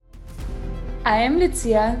I am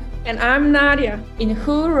Lucia. And I'm Nadia. In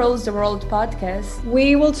Who Rules the World podcast,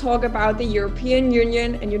 we will talk about the European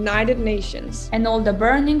Union and United Nations. And all the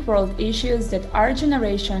burning world issues that our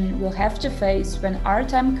generation will have to face when our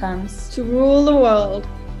time comes to rule the world.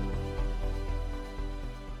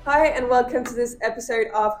 Hi, and welcome to this episode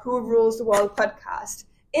of Who Rules the World podcast.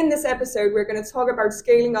 In this episode, we're going to talk about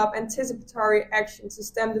scaling up anticipatory action to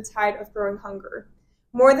stem the tide of growing hunger.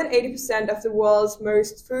 More than 80% of the world's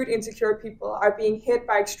most food insecure people are being hit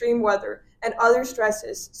by extreme weather and other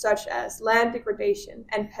stresses such as land degradation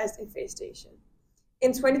and pest infestation.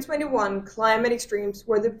 In 2021, climate extremes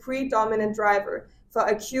were the predominant driver for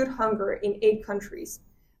acute hunger in 8 countries,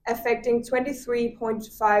 affecting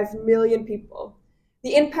 23.5 million people.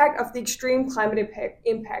 The impact of the extreme climate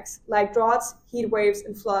impacts like droughts, heat waves,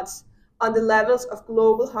 and floods on the levels of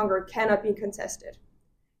global hunger cannot be contested.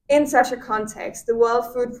 In such a context, the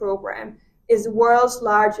World Food Programme is the world's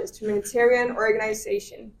largest humanitarian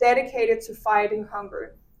organization dedicated to fighting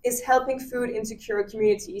hunger, is helping food insecure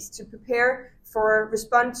communities to prepare for,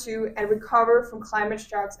 respond to, and recover from climate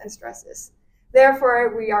shocks and stresses.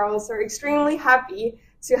 Therefore, we are also extremely happy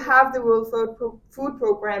to have the World Food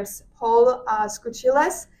Programme's Paul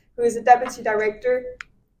Skoczylas, who is the Deputy Director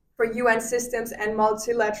for UN Systems and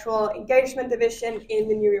Multilateral Engagement Division in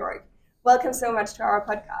New York. Welcome so much to our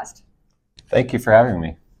podcast. Thank you for having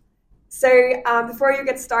me. So before you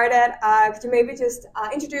get started, could you maybe just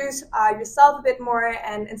introduce yourself a bit more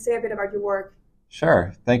and say a bit about your work?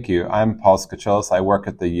 Sure. Thank you. I'm Paul Skoczylas. I work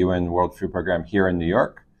at the UN World Food Programme here in New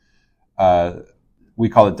York. We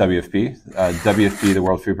call it WFP. WFP, the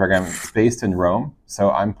World Food Programme, is based in Rome.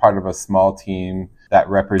 So I'm part of a small team that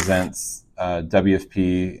represents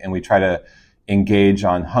WFP, and we try to engage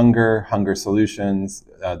on hunger solutions,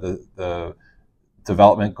 the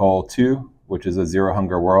development goal 2, which is a zero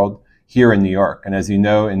hunger world, here in New York. And as you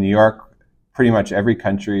know, in New York, pretty much every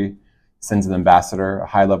country sends an ambassador, a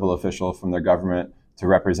high-level official from their government, to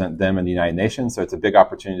represent them in the United Nations. So it's a big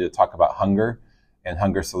opportunity to talk about hunger and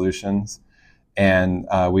hunger solutions. And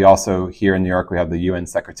we also, here in New York, we have the UN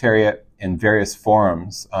Secretariat in various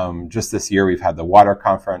forums. Just this year, we've had the Water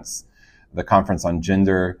Conference, the Conference on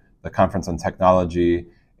Gender, the Conference on Technology,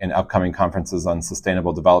 and upcoming conferences on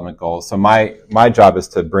Sustainable Development Goals. So my job is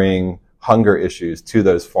to bring hunger issues to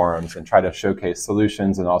those forums and try to showcase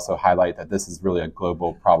solutions and also highlight that this is really a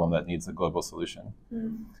global problem that needs a global solution.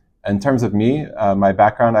 In terms of me, my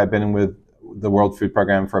background, I've been with the World Food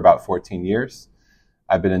Programme for about 14 years.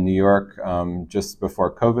 I've been in New York just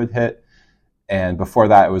before COVID hit. And before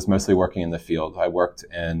that, it was mostly working in the field. I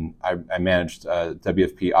managed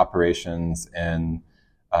WFP operations in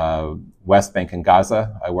West Bank and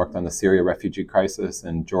Gaza. I worked on the Syria refugee crisis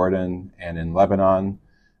in Jordan and in Lebanon.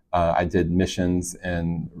 I did missions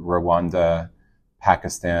in Rwanda,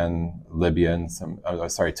 Pakistan, Libya, and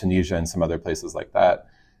Tunisia, and some other places like that.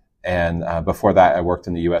 And before that, I worked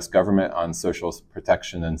in the U.S. government on social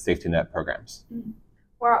protection and safety net programs.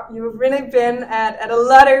 Wow, you've really been at a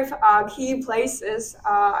lot of key places,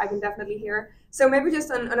 I can definitely hear. So maybe just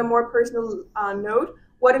on a more personal note,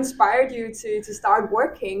 what inspired you to start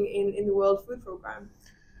working in the World Food Programme?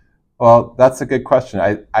 Well, that's a good question.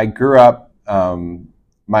 I grew up,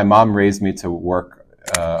 my mom raised me to work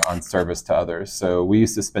on service to others. So we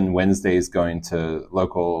used to spend Wednesdays going to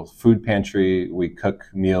local food pantry. We cook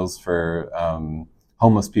meals for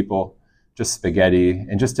homeless people, just spaghetti,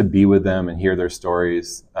 and just to be with them and hear their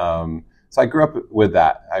stories. So I grew up with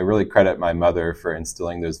that. I really credit my mother for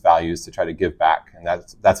instilling those values to try to give back. And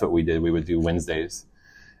that's what we did. We would do Wednesdays.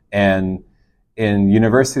 And in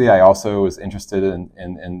university, I also was interested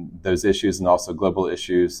in those issues and also global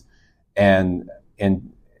issues. And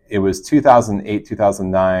it was 2008,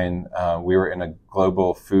 2009, we were in a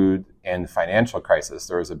global food and financial crisis.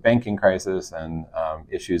 There was a banking crisis and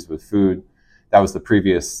issues with food. That was the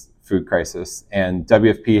previous food crisis. And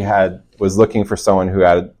WFP was looking for someone who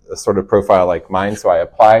had a sort of profile like mine. So I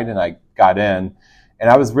applied and I got in. And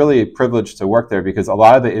I was really privileged to work there because a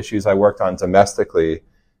lot of the issues I worked on domestically,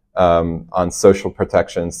 on social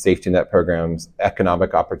protection, safety net programs,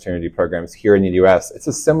 economic opportunity programs here in the US, it's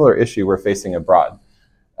a similar issue we're facing abroad.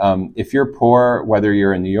 If you're poor, whether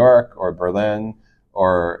you're in New York or Berlin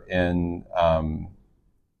or in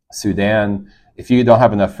Sudan, if you don't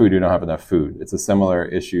have enough food, you don't have enough food. It's a similar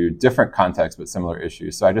issue, different context, but similar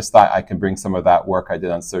issue. So I just thought I could bring some of that work I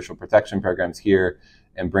did on social protection programs here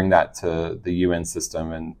and bring that to the UN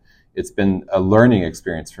system. And it's been a learning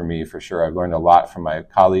experience for me, for sure. I've learned a lot from my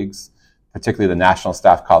colleagues, particularly the national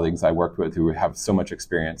staff colleagues I worked with who have so much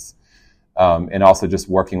experience. And also just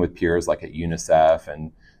working with peers like at UNICEF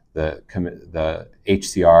and the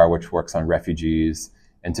HCR, which works on refugees,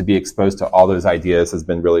 And to be exposed to all those ideas has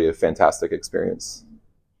been really a fantastic experience.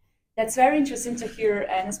 That's very interesting to hear,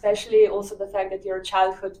 and especially also the fact that your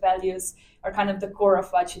childhood values are kind of the core of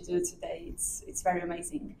what you do today. It's very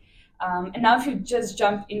amazing. And now if you just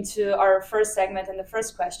jump into our first segment and the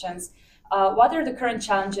first questions, what are the current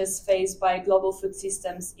challenges faced by global food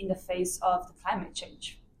systems in the face of the climate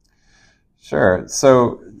change? Sure.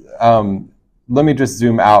 So let me just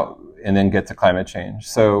zoom out and then get to climate change.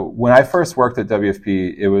 So when I first worked at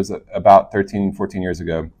WFP, it was about 13, 14 years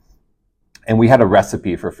ago. And we had a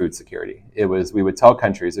recipe for food security. We would tell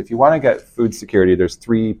countries, if you want to get food security, there's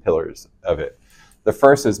 3 pillars of it. The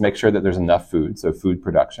first is make sure that there's enough food, so food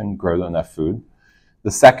production, grow enough food. The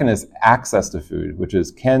second is access to food, which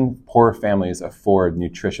is, can poor families afford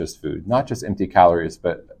nutritious food? Not just empty calories,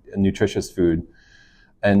 but nutritious food.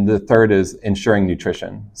 And the third is ensuring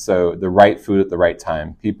nutrition. So the right food at the right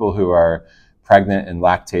time. People who are pregnant and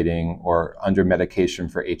lactating or under medication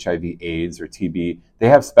for HIV, AIDS, or TB, they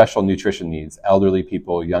have special nutrition needs, elderly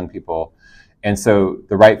people, young people. And so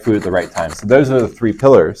the right food at the right time. So those are the 3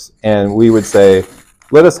 pillars. And we would say,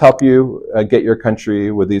 let us help you get your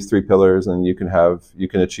country with these 3 pillars, and you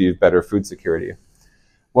can achieve better food security.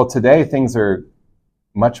 Well, today things are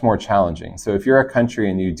much more challenging. So if you're a country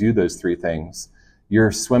and you do those 3 things,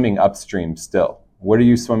 you're swimming upstream still. What are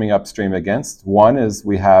you swimming upstream against? One is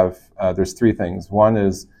there's 3 things. One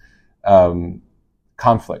is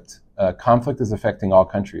conflict. Conflict is affecting all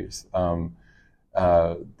countries.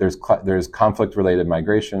 There's conflict-related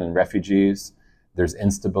migration and refugees. There's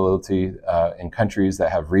instability in countries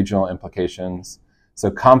that have regional implications.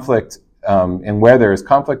 So conflict, and where there is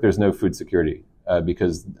conflict, there's no food security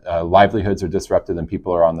because livelihoods are disrupted and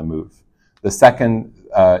people are on the move. The second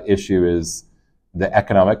issue is the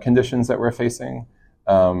economic conditions that we're facing.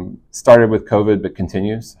 Started with COVID, but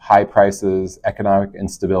continues. High prices, economic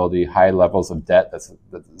instability, high levels of debt. That's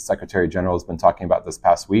the Secretary General has been talking about this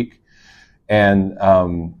past week. And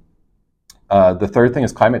the third thing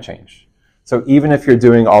is climate change. So even if you're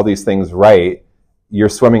doing all these things right, you're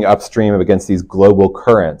swimming upstream against these global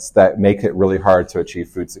currents that make it really hard to achieve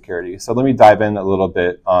food security. So let me dive in a little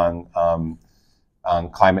bit on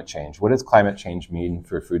climate change. What does climate change mean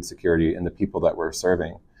for food security and the people that we're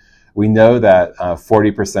serving? We know that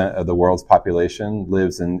 40% of the world's population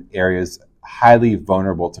lives in areas highly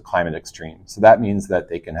vulnerable to climate extremes. So that means that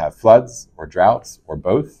they can have floods or droughts or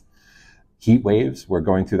both. Heat waves, we're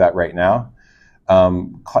going through that right now.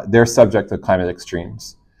 They're subject to climate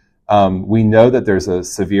extremes. We know that there's a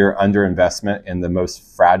severe underinvestment in the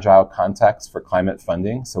most fragile context for climate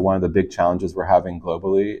funding. So one of the big challenges we're having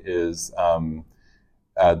globally is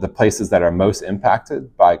the places that are most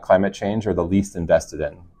impacted by climate change are the least invested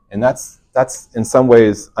in. And that's in some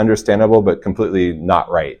ways understandable, but completely not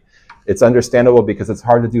right. It's understandable because it's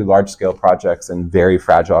hard to do large-scale projects in very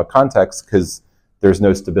fragile contexts because there's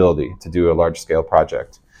no stability to do a large-scale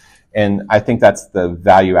project. And I think that's the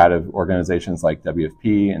value out of organizations like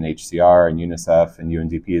WFP and HCR and UNICEF and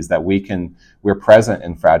UNDP is that we're present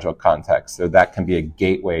in fragile contexts. So that can be a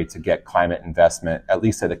gateway to get climate investment, at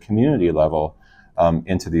least at a community level,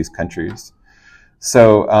 into these countries.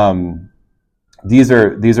 So these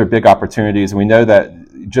are big opportunities. And we know that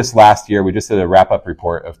just last year, we just did a wrap-up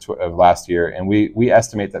report of last year, and we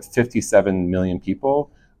estimate that 57 million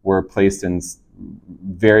people were placed in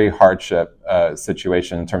very hardship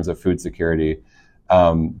situation in terms of food security,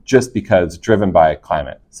 just because driven by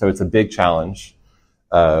climate. So it's a big challenge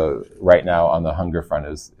right now on the hunger front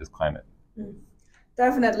is climate.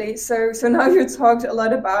 Definitely. So now you talked a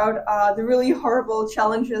lot about the really horrible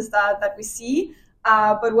challenges that we see.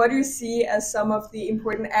 But what do you see as some of the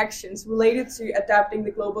important actions related to adapting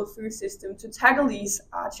the global food system to tackle these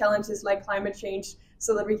challenges like climate change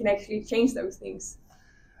so that we can actually change those things?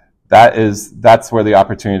 That's where the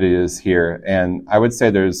opportunity is here. And I would say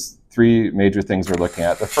there's 3 major things we're looking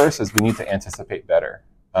at. The first is we need to anticipate better.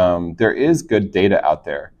 There is good data out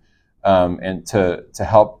there and to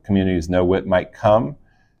help communities know what might come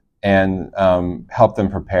and help them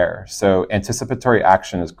prepare. So anticipatory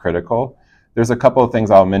action is critical. There's a couple of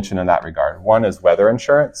things I'll mention in that regard. One is weather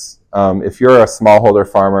insurance. If you're a smallholder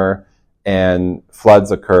farmer and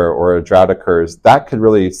floods occur or a drought occurs, that could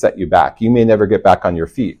really set you back. You may never get back on your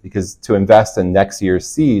feet because to invest in next year's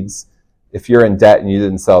seeds, if you're in debt and you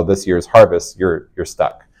didn't sell this year's harvest, you're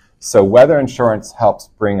stuck. So weather insurance helps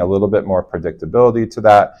bring a little bit more predictability to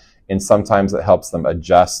that, and sometimes it helps them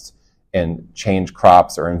adjust and change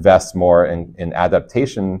crops or invest more in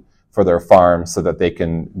adaptation for their farm so that they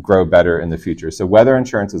can grow better in the future. So weather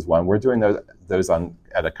insurance is one. We're doing those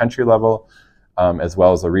at a country level, as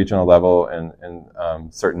well as a regional level in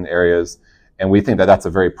certain areas. And we think that that's a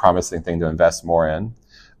very promising thing to invest more in.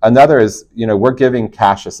 Another is, we're giving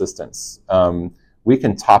cash assistance. We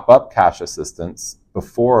can top up cash assistance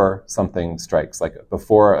before something strikes, like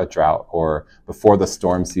before a drought or before the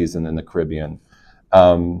storm season in the Caribbean,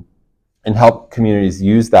 and help communities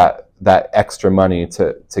use that extra money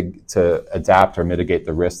to adapt or mitigate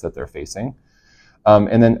the risks that they're facing.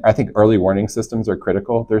 And then I think early warning systems are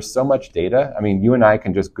critical. There's so much data. I mean, you and I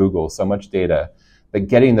can just Google so much data, but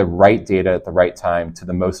getting the right data at the right time to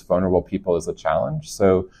the most vulnerable people is a challenge.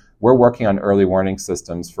 So we're working on early warning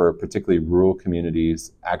systems for particularly rural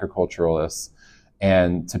communities, agriculturalists,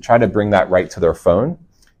 and to try to bring that right to their phone.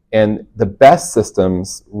 And the best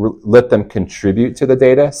systems let them contribute to the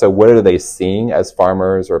data. So what are they seeing as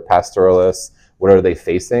farmers or pastoralists? What are they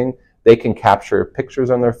facing? They can capture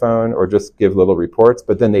pictures on their phone or just give little reports,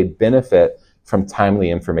 but then they benefit from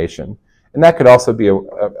timely information. And that could also be,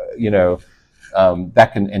 that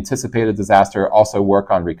can anticipate a disaster, also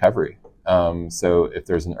work on recovery. So if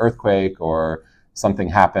there's an earthquake or something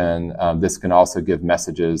happen, this can also give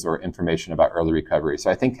messages or information about early recovery. So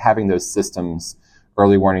I think having those systems,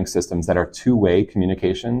 early warning systems that are two-way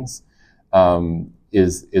communications,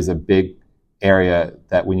 is a big area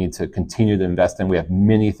that we need to continue to invest in. We have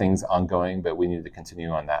many things ongoing, but we need to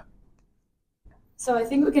continue on that. So I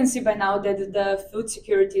think we can see by now that the food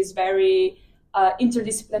security is very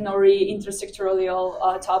interdisciplinary,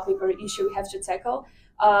 intersectoral topic or issue we have to tackle.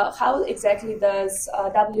 How exactly does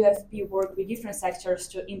WFP work with different sectors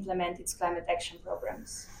to implement its climate action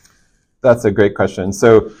programs? That's a great question.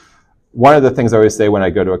 So one of the things I always say when I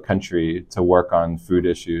go to a country to work on food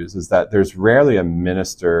issues is that there's rarely a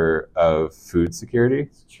minister of food security.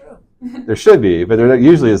 It's true. There should be, but there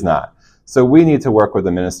usually is not. So we need to work with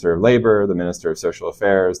the Minister of Labor, the Minister of Social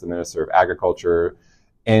Affairs, the Minister of Agriculture.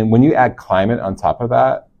 And when you add climate on top of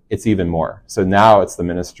that, it's even more. So now it's the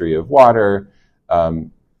Ministry of Water,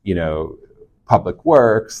 Public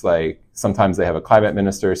Works, like sometimes they have a climate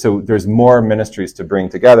minister. So there's more ministries to bring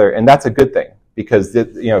together, and that's a good thing because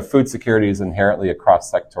food security is inherently a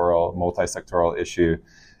cross-sectoral, multi-sectoral issue,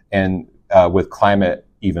 and with climate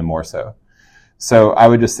even more so. So I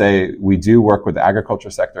would just say we do work with the agriculture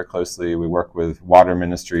sector closely. We work with water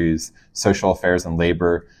ministries, social affairs, and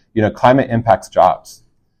labor. Climate impacts jobs,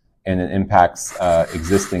 and it impacts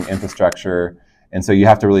existing infrastructure. And so you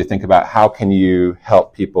have to really think about how can you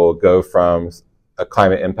help people go from a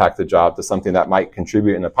climate impacted job to something that might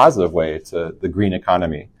contribute in a positive way to the green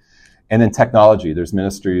economy. And then technology. There's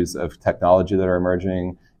ministries of technology that are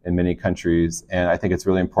emerging in many countries. And I think it's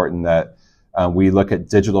really important that we look at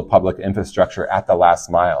digital public infrastructure at the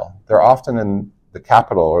last mile. They're often in the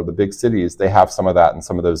capital or the big cities. They have some of that and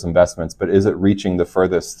some of those investments, but is it reaching the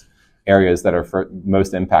furthest areas that are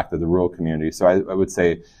most impacted, the rural community? So I would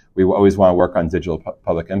say we always want to work on digital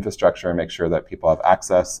public infrastructure and make sure that people have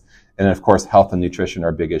access. And then, of course, health and nutrition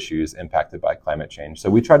are big issues impacted by climate change. So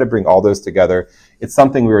we try to bring all those together. It's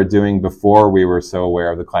something we were doing before we were so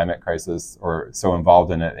aware of the climate crisis or so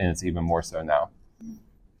involved in it, and it's even more so now.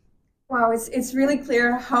 Wow, it's really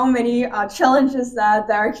clear how many challenges that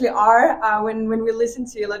there actually are when we listen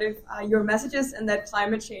to a lot of your messages, and that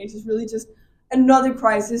climate change is really just another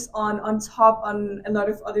crisis on top on a lot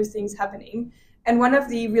of other things happening. And one of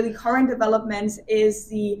the really current developments is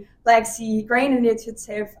the Black Sea Grain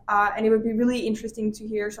Initiative, and it would be really interesting to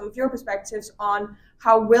hear some of your perspectives on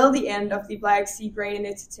how will the end of the Black Sea Grain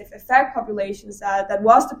Initiative affect populations that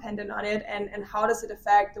was dependent on it, and how does it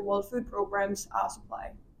affect the World Food Programme's supply?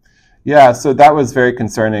 Yeah, so that was very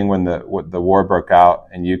concerning when the war broke out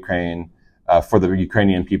in Ukraine for the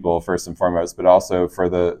Ukrainian people first and foremost, but also for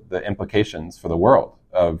the implications for the world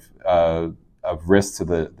of risk to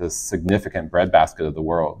the significant breadbasket of the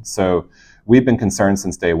world. So we've been concerned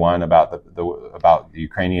since day one about the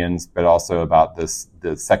Ukrainians, but also about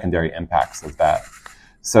the secondary impacts of that.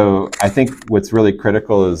 So I think what's really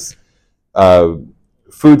critical is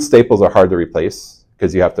food staples are hard to replace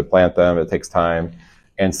because you have to plant them. It takes time.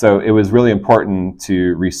 And so it was really important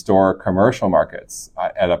to restore commercial markets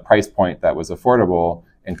at a price point that was affordable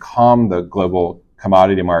and calm the global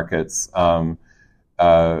commodity markets.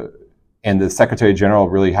 And the Secretary General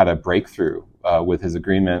really had a breakthrough with his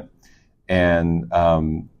agreement. And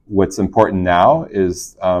what's important now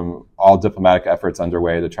is all diplomatic efforts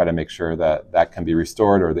underway to try to make sure that can be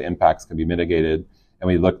restored or the impacts can be mitigated. And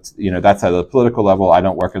we looked, that's at a political level. I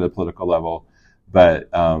don't work at a political level.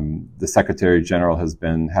 But the Secretary General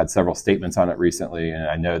had several statements on it recently, and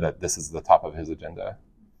I know that this is the top of his agenda.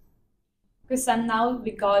 Christian, now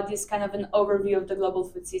we got this kind of an overview of the global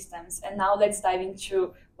food systems, and now let's dive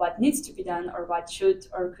into what needs to be done or what should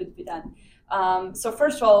or could be done. So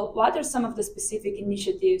first of all, what are some of the specific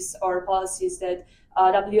initiatives or policies that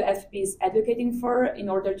WFP is advocating for in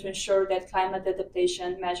order to ensure that climate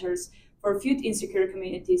adaptation measures for food insecure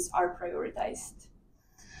communities are prioritized?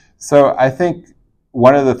 So I think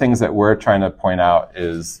one of the things that we're trying to point out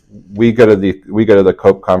is we go to the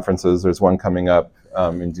COPE conferences. There's one coming up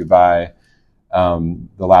in Dubai.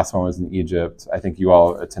 The last one was in Egypt. I think you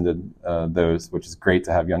all attended those, which is great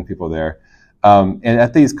to have young people there. And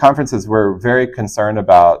at these conferences, we're very concerned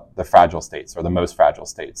about the fragile states or the most fragile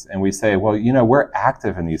states. And we say, well, we're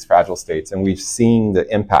active in these fragile states and we've seen the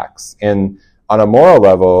impacts. And on a moral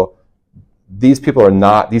level, these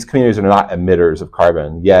communities are not emitters of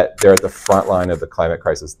carbon, yet they're at the front line of the climate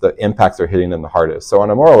crisis. The impacts are hitting them the hardest. So on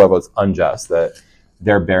a moral level, it's unjust that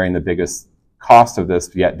they're bearing the biggest cost of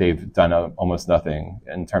this, yet they've done almost nothing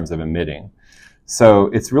in terms of emitting. So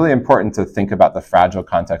it's really important to think about the fragile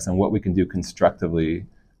context and what we can do constructively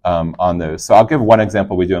on those. So I'll give one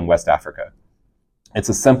example we do in West Africa. It's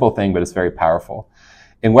a simple thing, but it's very powerful.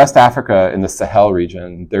 In West Africa, in the Sahel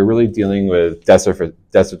region, they're really dealing with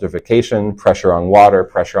desertification, pressure on water,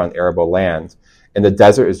 pressure on arable land. And the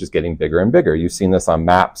desert is just getting bigger and bigger. You've seen this on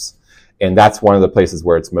maps. And that's one of the places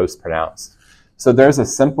where it's most pronounced. So there's a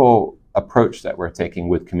simple approach that we're taking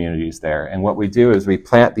with communities there. And what we do is we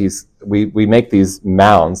plant these, we make these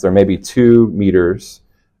mounds. They're maybe 2 meters.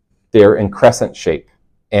 They're in crescent shape.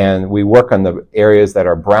 And we work on the areas that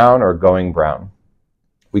are brown or going brown.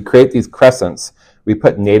 We create these crescents. We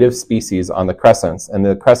put native species on the crescents, and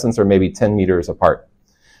the crescents are maybe 10 meters apart.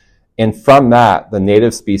 And from that, the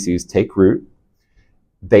native species take root.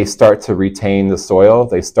 They start to retain the soil.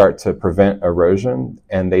 They start to prevent erosion,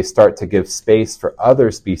 and they start to give space for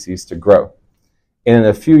other species to grow. And in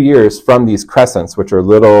a few years, from these crescents, which are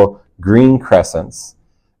little green crescents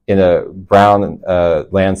in a brown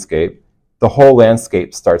landscape, the whole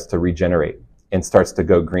landscape starts to regenerate and starts to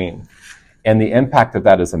go green. And the impact of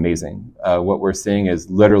that is amazing. What we're seeing is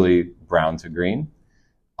literally brown to green.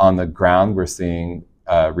 On the ground, we're seeing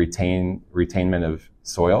retainment of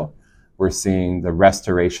soil. We're seeing the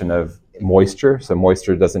restoration of moisture. So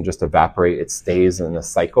moisture doesn't just evaporate, it stays in a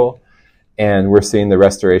cycle. And we're seeing the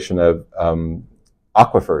restoration of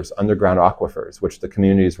aquifers, underground aquifers, which the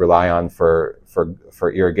communities rely on for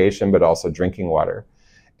irrigation, but also drinking water.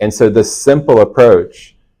 And so the simple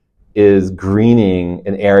approach is greening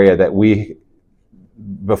an area that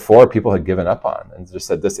before people had given up on and just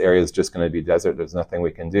said, this area is just going to be desert. There's nothing we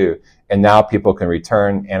can do. And now people can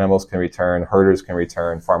return, animals can return, herders can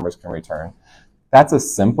return, farmers can return. That's a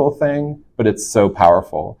simple thing, but it's so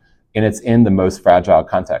powerful. And it's in the most fragile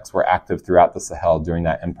context. We're active throughout the Sahel doing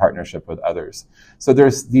that in partnership with others. So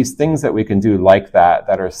there's these things that we can do like that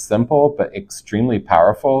are simple, but extremely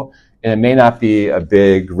powerful. And it may not be a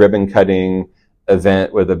big ribbon cutting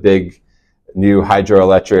event with a big new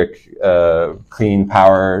hydroelectric clean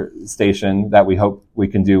power station that we hope we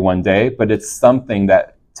can do one day, but it's something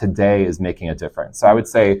that today is making a difference. So I would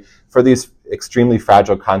say for these extremely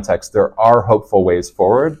fragile contexts, there are hopeful ways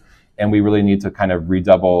forward, and we really need to kind of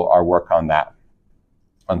redouble our work on that,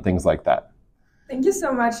 on things like that. Thank you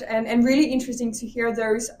so much, and really interesting to hear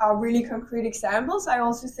those really concrete examples. I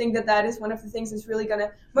also think that is one of the things that's really going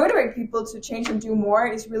to motivate people to change and do more,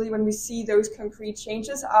 is really when we see those concrete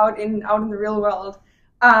changes out in the real world.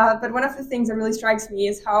 But one of the things that really strikes me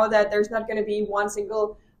is how that there's not going to be one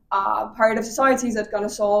single part of society that's going to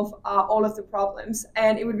solve all of the problems.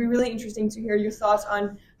 And it would be really interesting to hear your thoughts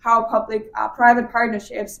on how public-private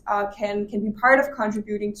partnerships can be part of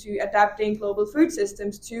contributing to adapting global food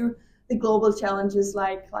systems to the global challenges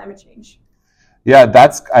like climate change. Yeah,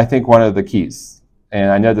 that's, I think, one of the keys.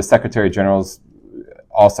 And I know the Secretary General's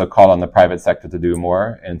also called on the private sector to do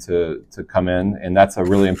more and to come in, and that's a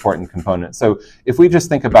really important component. So if we just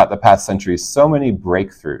think about the past century, so many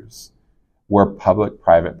breakthroughs were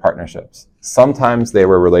public-private partnerships. Sometimes they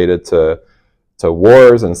were related to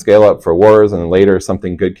wars and scale up for wars, and later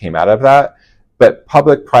something good came out of that. But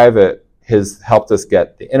public-private has helped us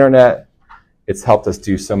get the internet. It's helped us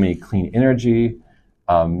do so many clean energy,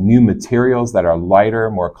 new materials that are lighter,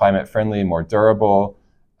 more climate friendly, more durable.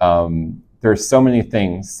 There's so many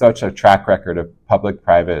things, such a track record of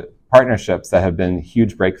public-private partnerships that have been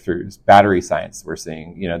huge breakthroughs. Battery science, we're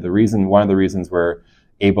seeing. One of the reasons we're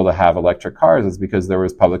able to have electric cars is because there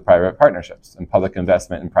was public-private partnerships and public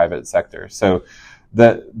investment in private sector. So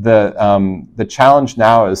the challenge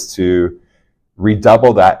now is to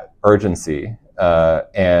redouble that urgency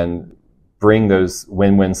and bring those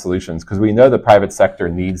win-win solutions, because we know the private sector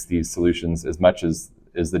needs these solutions as much as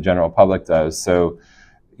the general public does. So,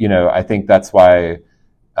 I think that's why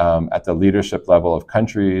at the leadership level of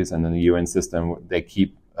countries and in the UN system, they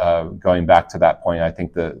keep going back to that point, I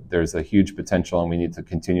think that there's a huge potential and we need to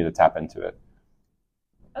continue to tap into it.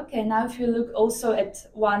 Okay, now if you look also at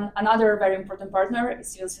another very important partner,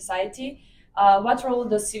 civil society, what role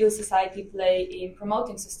does civil society play in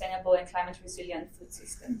promoting sustainable and climate resilient food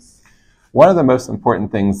systems? One of the most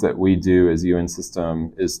important things that we do as UN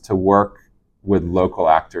system is to work with local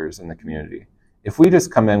actors in the community. If we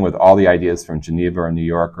just come in with all the ideas from Geneva or New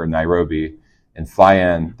York or Nairobi and fly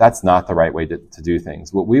in, that's not the right way to do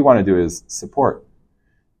things. What we want to do is support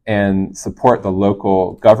the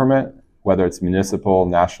local government, whether it's municipal,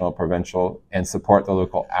 national, provincial, and support the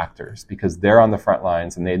local actors because they're on the front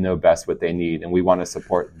lines and they know best what they need. And we want to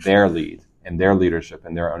support their lead and their leadership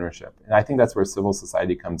and their ownership. And I think that's where civil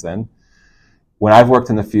society comes in. When I've worked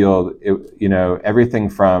in the field, everything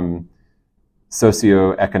from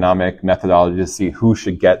socioeconomic methodology to see who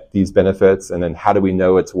should get these benefits and then how do we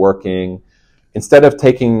know it's working. Instead of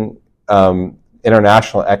taking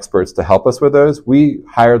international experts to help us with those, we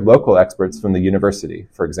hired local experts from the university,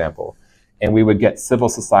 for example. And we would get civil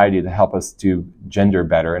society to help us do gender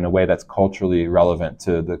better in a way that's culturally relevant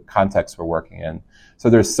to the context we're working in. So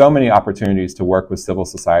there's so many opportunities to work with civil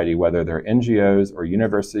society, whether they're NGOs or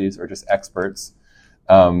universities or just experts.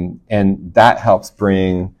 And that helps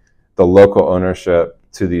bring the local ownership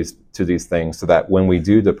to these things so that when we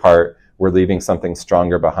do depart, we're leaving something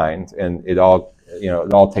stronger behind. And it all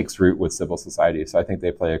takes root with civil society. So I think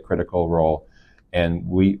they play a critical role and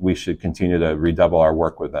we should continue to redouble our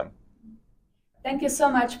work with them. Thank you so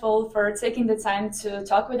much, Paul, for taking the time to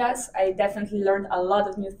talk with us. I definitely learned a lot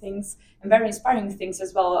of new things and very inspiring things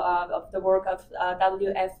as well of the work of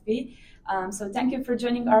WFP. So thank you for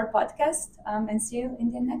joining our podcast and see you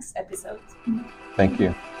in the next episode. Thank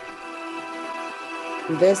you.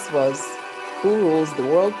 This was Who Rules the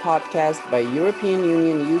World podcast by European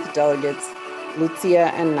Union youth delegates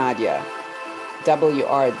Lucia and Nadia.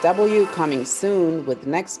 WRW coming soon with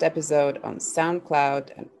next episode on SoundCloud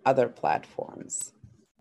and other platforms.